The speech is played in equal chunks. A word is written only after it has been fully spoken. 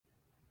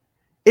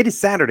It is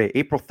Saturday,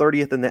 April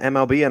 30th in the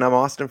MLB, and I'm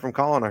Austin from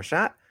Calling Our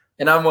Shot.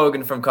 And I'm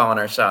Logan from Calling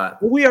Our Shot.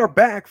 We are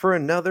back for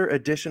another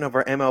edition of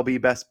our MLB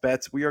Best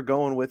Bets. We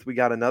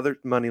got another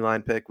money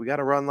line pick, we got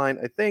a run line,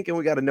 I think, and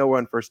we got a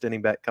no-run first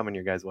inning bet coming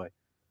your guys' way.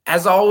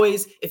 As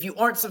always, if you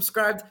aren't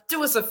subscribed,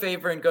 do us a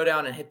favor and go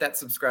down and hit that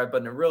subscribe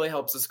button. It really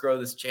helps us grow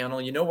this channel.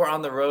 You know, we're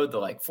on the road to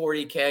like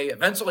 40K,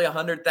 eventually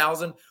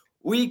 100,000.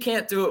 We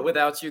can't do it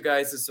without you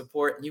guys'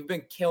 support, and you've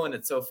been killing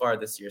it so far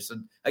this year. So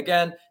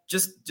again,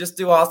 just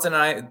do Austin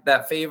and I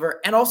that favor,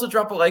 and also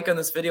drop a like on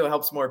this video. It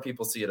helps more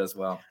people see it as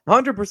well.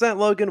 100%,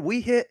 Logan.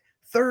 We hit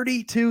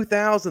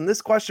 32,000. This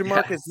question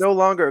mark is no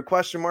longer a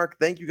question mark.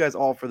 Thank you guys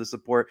all for the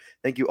support.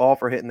 Thank you all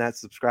for hitting that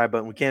subscribe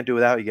button. We can't do it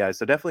without you guys.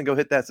 So definitely go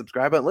hit that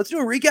subscribe button. Let's do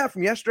a recap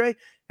from yesterday.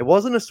 It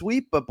wasn't a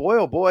sweep, but boy,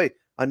 oh boy,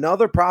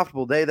 another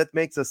profitable day. That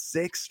makes us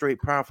 6 straight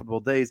profitable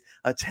days,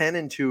 a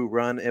 10-2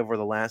 run over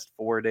the last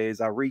 4 days.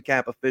 I'll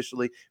recap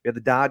officially. We had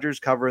the Dodgers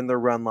covering their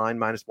run line,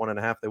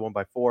 -1.5. They won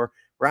by 4.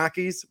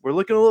 Rockies were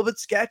looking a little bit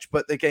sketch,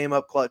 but they came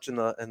up clutch in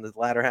the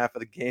latter half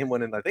of the game,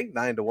 winning, I think,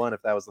 9-1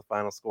 if that was the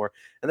final score.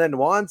 And then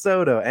Juan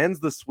Soto ends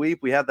the sweep.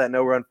 We had that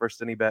no-run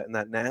first inning bet in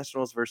that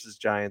Nationals versus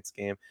Giants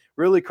game.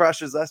 Really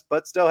crushes us,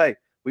 but still, hey,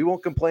 we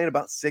won't complain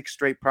about 6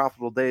 straight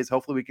profitable days.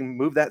 Hopefully we can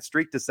move that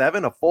streak to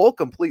 7, a full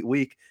complete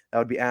week. That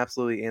would be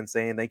absolutely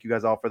insane. Thank you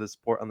guys all for the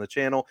support on the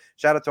channel.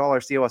 Shout out to all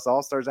our COS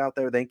All-Stars out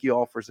there. Thank you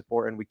all for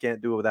supporting. We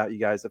can't do it without you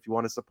guys. If you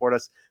want to support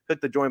us, click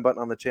the join button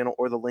on the channel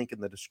or the link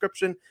in the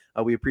description.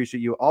 We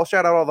appreciate you. I'll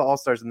shout out all the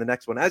All-Stars in the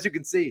next one. As you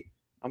can see,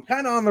 I'm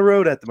kind of on the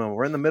road at the moment.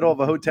 We're in the middle of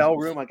a hotel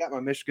room. I got my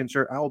Michigan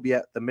shirt. I will be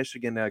at the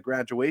Michigan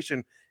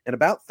graduation in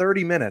about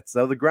 30 minutes.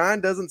 So the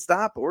grind doesn't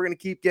stop, but we're going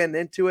to keep getting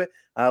into it.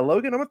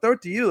 Logan, I'm going to throw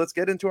it to you. Let's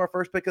get into our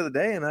first pick of the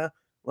day, and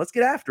let's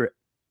get after it.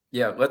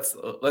 Yeah,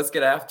 let's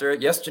get after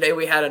it. Yesterday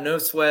we had a no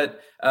sweat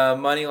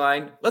money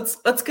line.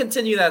 Let's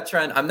continue that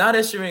trend. I'm not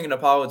issuing an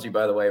apology,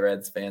 by the way,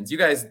 Reds fans. You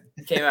guys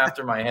came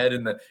after my head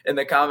in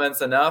the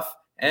comments enough,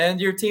 and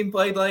your team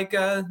played like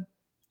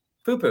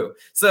poo-poo.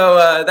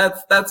 So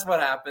that's what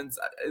happens.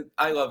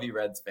 I love you,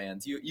 Reds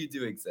fans. You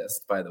do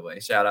exist, by the way.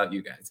 Shout out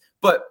you guys.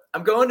 But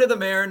I'm going to the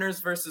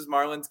Mariners versus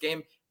Marlins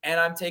game, and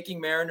I'm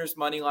taking Mariners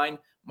money line.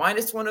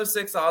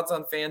 -106 odds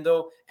on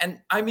FanDuel.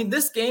 And I mean,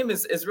 this game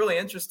is really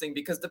interesting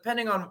because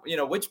depending on,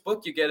 which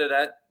book you get it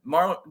at,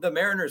 the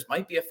Mariners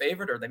might be a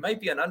favorite or they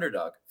might be an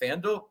underdog.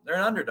 FanDuel, they're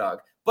an underdog.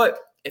 But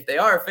if they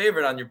are a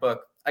favorite on your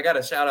book, I got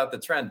to shout out the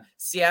trend.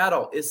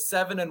 Seattle is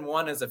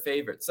 7-1 as a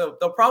favorite. So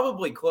they'll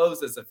probably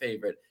close as a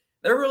favorite.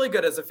 They're really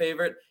good as a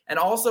favorite. And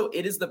also,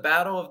 it is the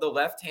battle of the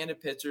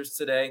left-handed pitchers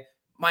today.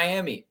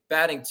 Miami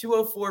batting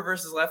 204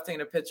 versus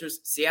left-handed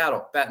pitchers.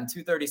 Seattle batting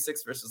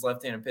 236 versus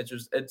left-handed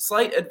pitchers. A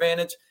slight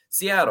advantage.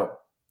 Seattle.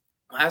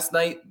 Last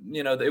night,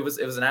 it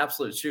was an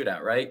absolute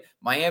shootout, right?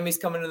 Miami's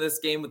coming into this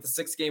game with a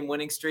 6-game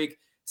winning streak.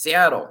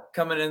 Seattle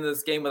coming into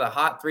this game with a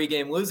hot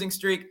 3-game losing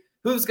streak.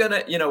 Who's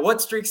gonna, what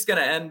streak's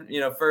gonna end,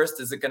 first?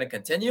 Is it gonna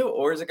continue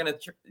or is it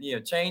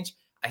gonna, change?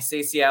 I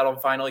say Seattle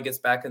finally gets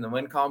back in the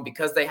win column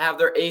because they have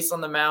their ace on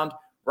the mound,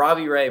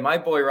 Robbie Ray, my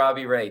boy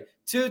Robbie Ray.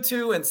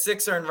 2 and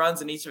 6 earned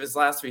runs in each of his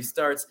last 3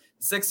 starts.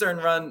 6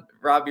 earned run,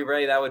 Robbie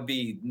Ray, that would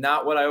be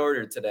not what I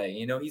ordered today.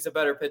 He's a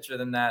better pitcher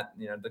than that.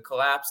 The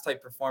collapse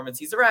type performance.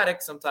 He's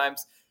erratic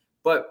sometimes,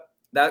 but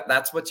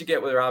that's what you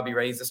get with Robbie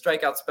Ray. He's a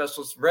strikeout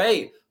specialist.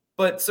 Ray,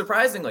 but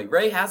surprisingly,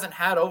 Ray hasn't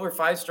had over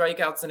 5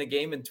 strikeouts in a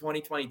game in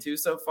 2022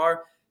 so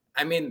far.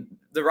 I mean,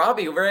 the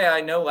Robbie Ray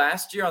I know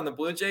last year on the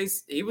Blue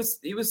Jays, he was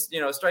a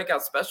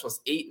strikeout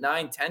specialist, 8,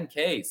 9, 10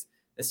 Ks.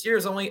 This year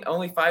is only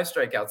 5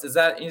 strikeouts. Is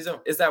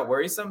that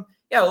worrisome?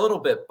 Yeah, a little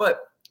bit.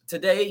 But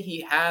today he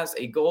has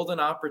a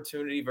golden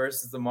opportunity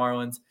versus the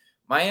Marlins.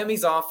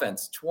 Miami's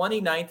offense,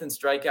 29th in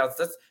strikeouts.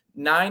 That's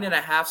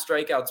 9.5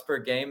 strikeouts per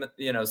game.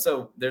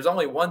 So there's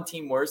only one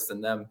team worse than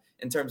them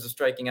in terms of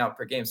striking out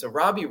per game. So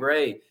Robbie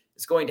Ray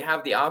is going to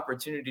have the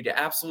opportunity to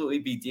absolutely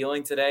be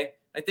dealing today.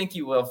 I think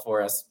he will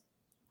for us.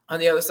 On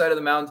the other side of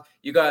the mound,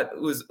 you got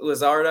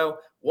Luzardo,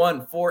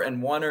 4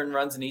 and 1 earned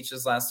runs in each of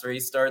his last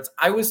 3 starts.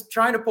 I was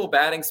trying to pull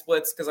batting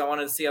splits because I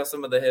wanted to see how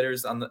some of the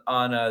hitters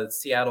on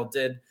Seattle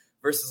did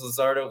versus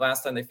Luzardo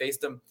last time they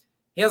faced him.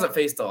 He hasn't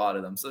faced a lot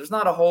of them, so there's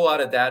not a whole lot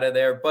of data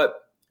there.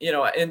 But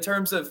in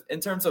terms of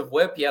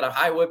WHIP, he had a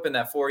high WHIP in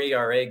that 4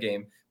 ERA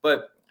game.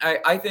 But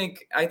I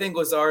think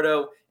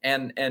Luzardo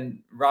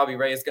and Robbie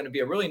Ray is going to be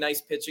a really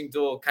nice pitching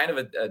duel, kind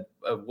of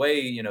a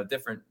way,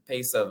 different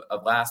pace of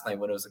last night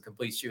when it was a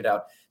complete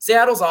shootout.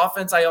 Seattle's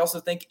offense, I also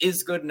think,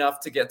 is good enough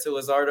to get to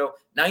Luzardo.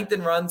 9th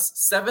in runs,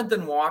 7th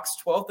in walks,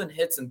 12th in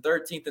hits, and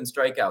 13th in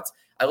strikeouts.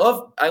 I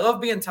love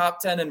being top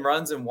 10 in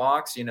runs and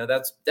walks.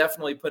 That's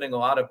definitely putting a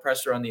lot of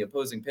pressure on the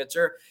opposing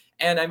pitcher.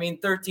 And I mean,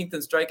 13th in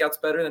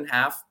strikeouts, better than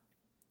half.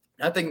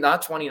 I think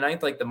not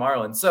 29th like the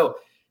Marlins. So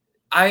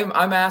I'm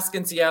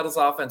asking Seattle's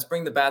offense,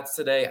 bring the bats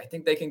today. I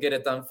think they can get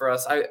it done for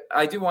us.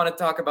 I do want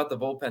to talk about the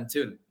bullpen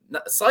too.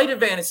 Slight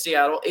advantage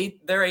Seattle.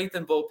 They're 8th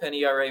in bullpen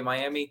ERA.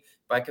 Miami,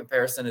 by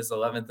comparison, is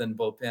 11th in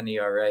bullpen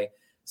ERA.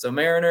 So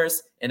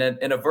Mariners, in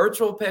a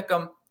virtual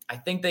pick'em, I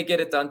think they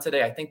get it done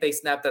today. I think they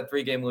snap that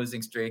 3-game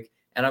losing streak,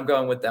 and I'm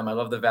going with them. I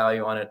love the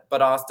value on it.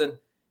 But Austin,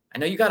 I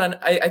know you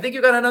got I think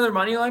you got another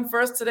money line for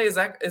us today. Is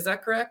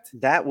that correct?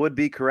 That would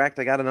be correct.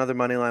 I got another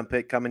money line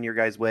pick coming your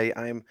guys' way.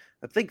 I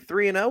think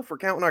 3-0 for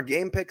counting our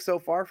game pick so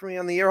far for me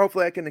on the year.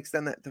 Hopefully I can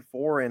extend that to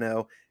 4-0.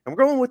 And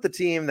we're going with the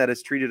team that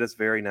has treated us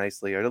very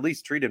nicely, or at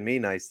least treated me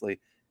nicely.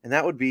 And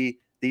that would be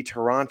the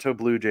Toronto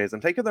Blue Jays. I'm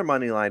taking their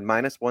money line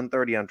minus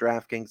 130 on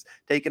DraftKings,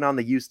 taking on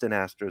the Houston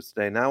Astros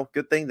today. Now,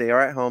 good thing they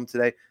are at home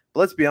today. But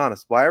let's be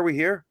honest, why are we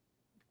here?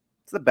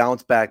 It's the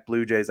bounce back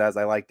Blue Jays, as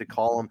I like to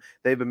call them.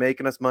 They've been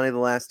making us money the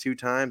last 2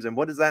 times. And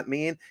what does that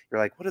mean?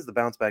 You're like, what is the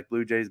bounce back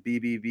Blue Jays,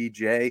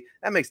 BBVJ?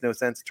 That makes no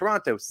sense.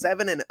 Toronto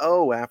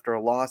 7-0 after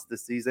a loss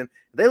this season.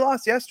 They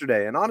lost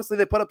yesterday. And honestly,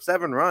 they put up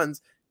 7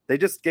 runs. They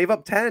just gave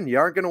up 10. You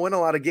aren't going to win a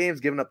lot of games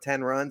giving up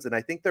 10 runs. And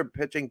I think their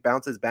pitching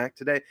bounces back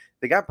today.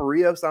 They got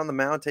Barrios on the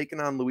mound, taking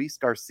on Luis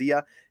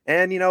Garcia.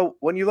 And,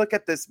 when you look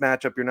at this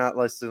matchup, you're not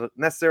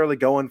necessarily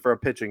going for a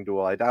pitching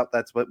duel. I doubt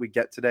that's what we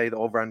get today. The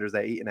over-under is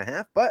at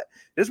 8.5. But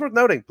it is worth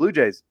noting, Blue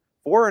Jays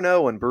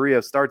 4-0 when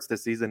Barrios starts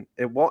this season.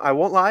 I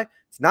won't lie.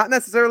 It's not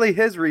necessarily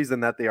his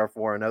reason that they are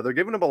 4-0. They're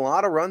giving him a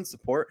lot of run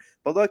support.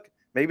 But look,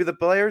 maybe the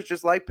players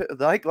just like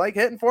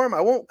hitting for him.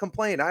 I won't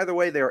complain. Either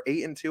way, they are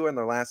 8-2 in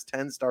their last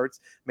 10 starts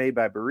made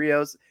by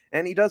Barrios.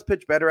 And he does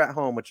pitch better at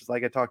home, which is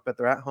like I talked about.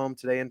 They're at home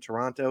today in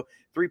Toronto.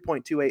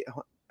 3.28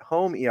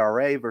 home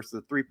ERA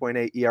versus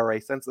 3.8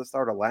 ERA since the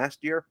start of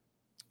last year.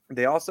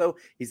 He has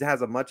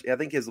I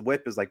think his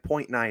whip is like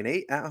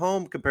 0.98 at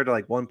home compared to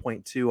like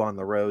 1.2 on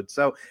the road.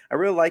 So I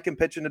really like him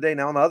pitching today.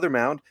 Now on the other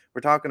mound,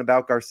 we're talking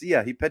about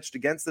Garcia. He pitched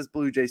against this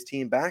Blue Jays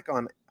team back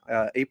on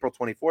April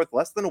 24th,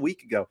 less than a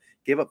week ago.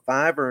 Gave up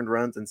 5 earned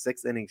runs in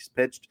 6 innings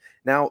pitched.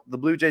 Now, the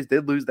Blue Jays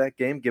did lose that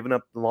game,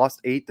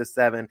 lost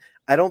 8-7.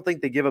 I don't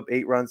think they give up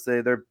 8 runs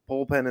today. Their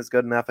bullpen is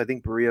good enough. I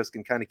think Barrios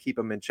can kind of keep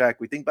them in check.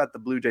 We think about the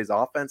Blue Jays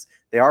offense.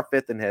 They are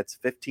 5th in hits,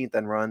 15th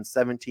in runs,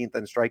 17th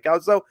in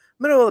strikeouts. So,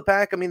 middle of the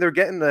pack, they're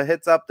getting the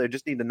hits up. They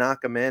just need to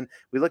knock them in.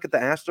 We look at the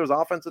Astros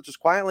offense, which has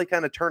quietly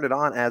kind of turned it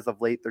on as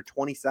of late. They're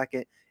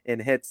 22nd in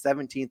hits,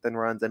 17th in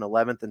runs, and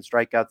 11th in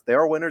strikeouts. They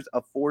are winners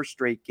of 4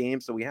 straight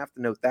games, so we have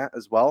to note that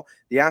as well.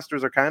 The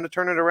Astros are kind of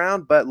turning it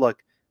around, but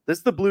look, this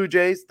is the Blue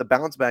Jays, the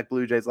bounce-back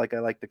Blue Jays, like I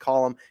like to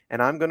call them,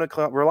 and I'm going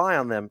to rely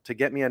on them to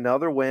get me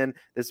another win.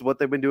 This is what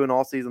they've been doing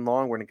all season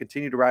long. We're going to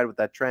continue to ride with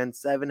that trend,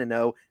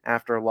 7-0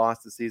 after a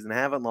loss this season.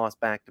 Haven't lost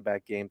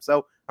back-to-back games.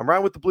 So I'm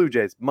riding with the Blue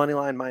Jays. Money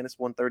line minus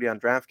 130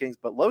 on DraftKings.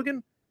 But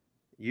Logan,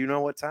 you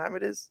know what time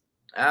it is?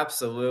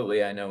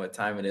 Absolutely, I know what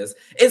time it is.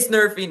 It's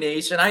Nerfy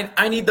Nation.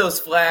 I need those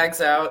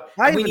flags out.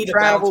 I even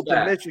traveled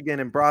to Michigan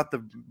and brought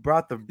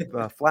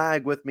the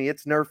flag with me.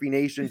 It's Nerfy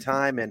Nation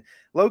time, and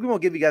Logan will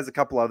give you guys a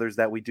couple others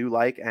that we do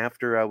like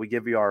after we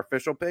give you our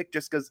official pick,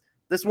 just because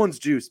this one's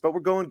juiced. But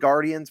we're going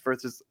Guardians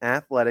versus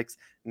Athletics.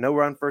 No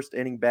run first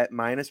inning bet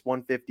minus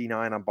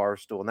 159 on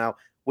Barstool. Now,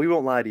 we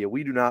won't lie to you.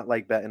 We do not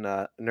like betting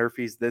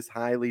Nerfies this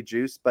highly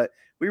juiced, but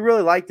we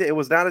really liked it. It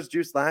was not as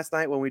juiced last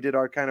night when we did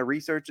our kind of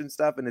research and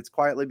stuff, and it's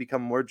quietly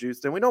become more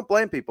juiced, and we don't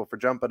blame people for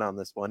jumping on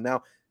this one.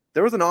 Now,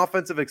 there was an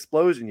offensive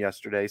explosion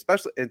yesterday,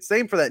 especially, and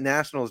same for that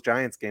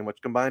Nationals-Giants game,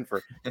 which combined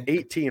for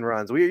 18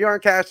 runs. You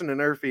aren't cashing a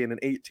Nerfy in an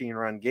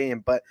 18-run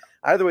game, but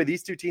either way,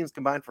 these two teams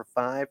combined for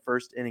 5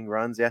 first-inning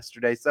runs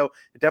yesterday, so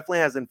it definitely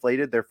has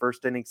inflated their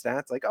first-inning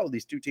stats. Like, oh,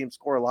 these two teams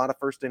score a lot of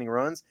first-inning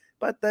runs,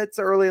 but that's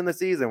early in the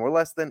season.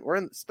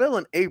 Still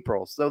in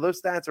April, so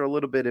those stats are a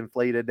little bit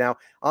inflated. Now,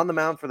 on the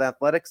mound for the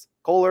Athletics,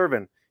 Cole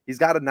Irvin. He's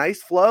got a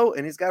nice flow,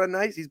 and he's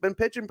been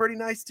pitching pretty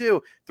nice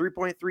too.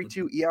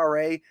 3.32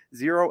 ERA,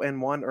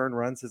 0-1 earned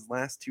runs his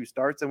last 2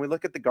 starts. And we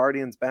look at the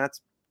Guardians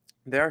bats.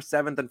 They are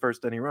 7th in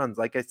first inning runs.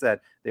 Like I said,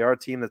 they are a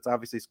team that's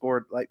obviously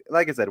scored.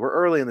 Like I said, we're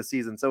early in the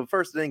season, so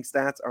first inning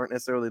stats aren't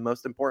necessarily the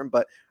most important.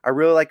 But I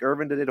really like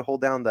Irvin today to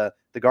hold down the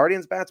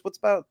Guardians bats. What's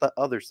about the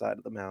other side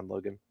of the mound,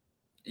 Logan?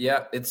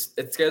 Yeah, it's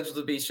scheduled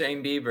to be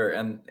Shane Bieber,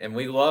 and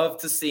we love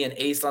to see an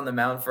ace on the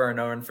mound for an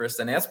no-run first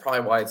inning. That's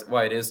probably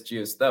why it is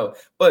juiced, though.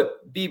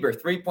 But Bieber,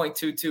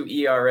 3.22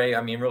 ERA.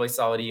 Really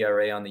solid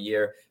ERA on the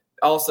year.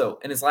 Also,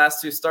 in his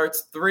last 2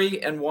 starts,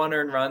 3 and 1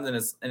 earned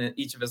runs in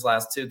each of his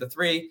last 2. The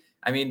 3,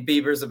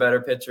 Bieber's a better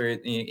pitcher.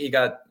 He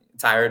got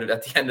tired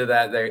at the end of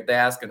that. They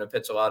asked him to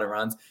pitch a lot of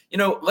runs.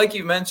 Like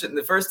you mentioned,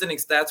 the first inning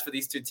stats for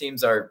these 2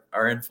 teams are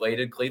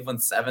inflated.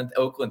 Cleveland's 7th,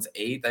 Oakland's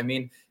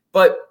 8th.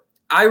 But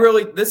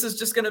this is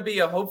just going to be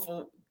a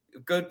hopeful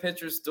good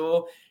pitcher's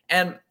duel.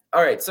 And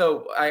all right,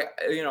 so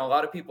a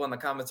lot of people in the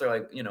comments are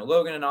like,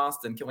 Logan and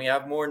Austin, can we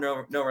have more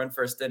no run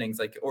first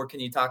innings? Or can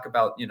you talk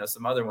about,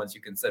 some other ones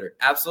you consider?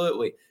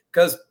 Absolutely.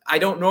 Because I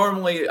don't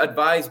normally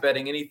advise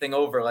betting anything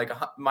over like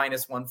a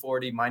minus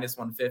 140, minus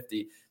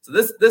 150. So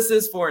this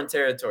is foreign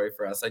territory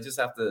for us. I just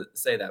have to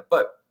say that.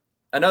 But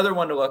another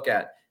one to look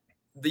at,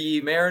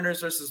 the Mariners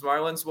versus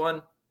Marlins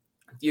one.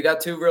 You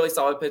got 2 really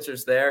solid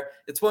pitchers there.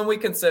 It's one we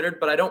considered,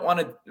 but I don't want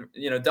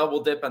to,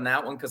 double dip on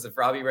that one because if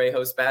Robbie Ray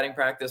hosts batting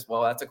practice,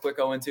 well, that's a quick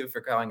 0-2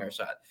 for calling our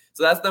shot.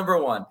 So that's number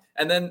 1.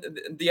 And then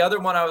the other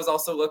one I was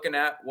also looking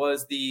at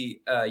was the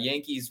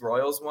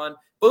Yankees-Royals one.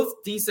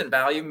 Both decent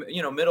value,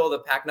 middle of the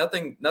pack.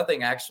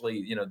 Nothing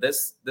actually,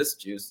 this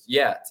juice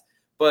yet.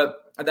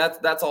 But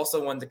that's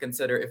also one to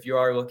consider if you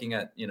are looking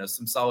at,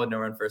 some solid no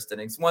run first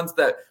innings, ones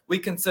that we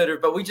consider,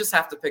 but we just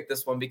have to pick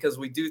this one because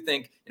we do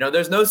think,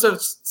 there's no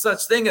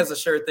such thing as a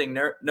sure thing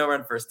no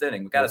run first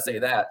inning. We got to say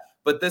that,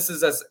 but this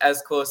is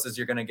as close as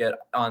you're going to get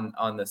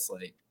on this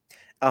slate.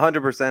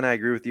 100%, I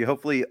agree with you.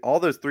 Hopefully, all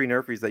those 3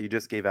 nerfies that you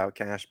just gave out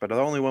cash, but the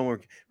only one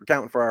we're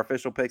counting for our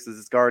official picks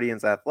is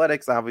Guardians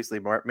Athletics, obviously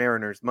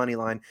Mariners money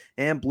line,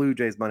 and Blue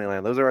Jays money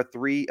line. Those are our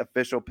 3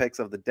 official picks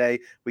of the day.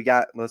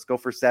 Let's go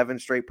for 7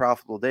 straight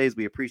profitable days.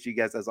 We appreciate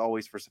you guys as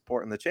always for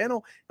supporting the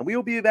channel, and we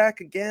will be back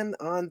again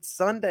on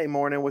Sunday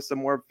morning with some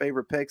more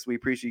favorite picks. We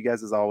appreciate you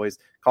guys as always.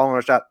 Calling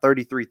our shot,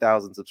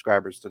 33,000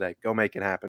 subscribers today. Go make it happen.